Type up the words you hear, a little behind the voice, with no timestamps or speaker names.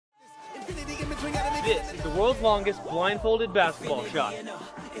This is the world's longest blindfolded basketball shot.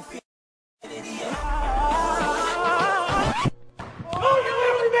 Oh, you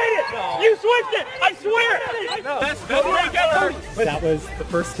literally made it! No. You switched it! I swear! No. Best take ever! That was the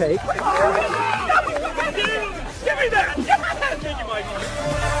first take. Give me that! Give me that! Thank you, Mike.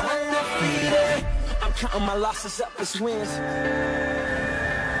 I'm counting my losses up as wins.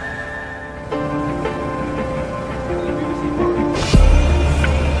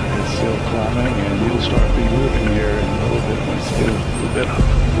 It's still climbing, and you'll start be moving here in a little bit when it's getting a little bit up.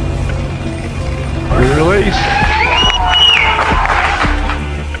 Release.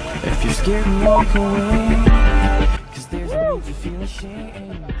 If you're scared, walk away. 'Cause there's no need to feel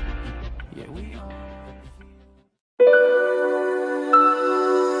ashamed. Yeah, we are.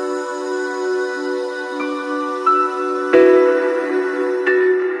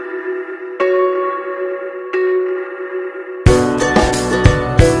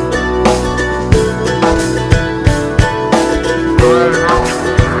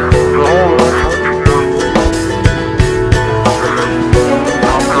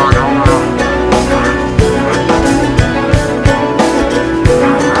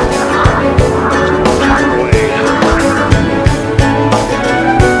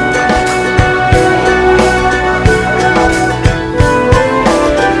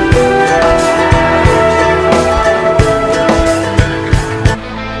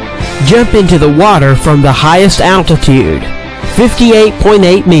 Jump into the water from the highest altitude,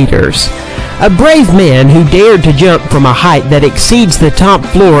 58.8 meters. A brave man who dared to jump from a height that exceeds the top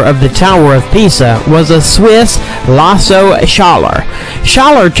floor of the Tower of Pisa was a Swiss Lasso Schaller.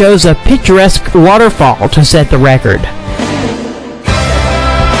 Schaller chose a picturesque waterfall to set the record.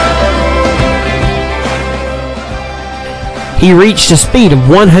 He reached a speed of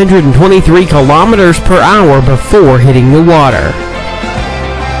 123 kilometers per hour before hitting the water.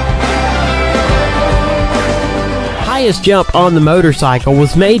 Highest jump on the motorcycle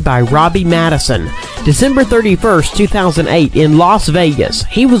was made by Robbie Madison. December 31st, 2008 in Las Vegas,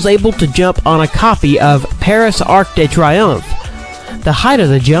 he was able to jump on a copy of Paris Arc de Triomphe. The height of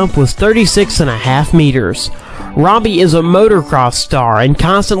the jump was 36.5 meters. Robbie is a motocross star and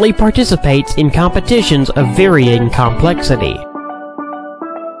constantly participates in competitions of varying complexity.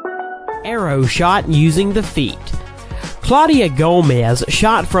 Arrow shot using the feet. Claudia Gomez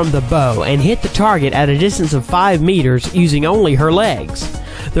shot from the bow and hit the target at a distance of 5 meters using only her legs.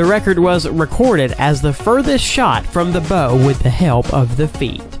 The record was recorded as the furthest shot from the bow with the help of the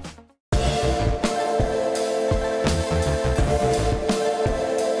feet.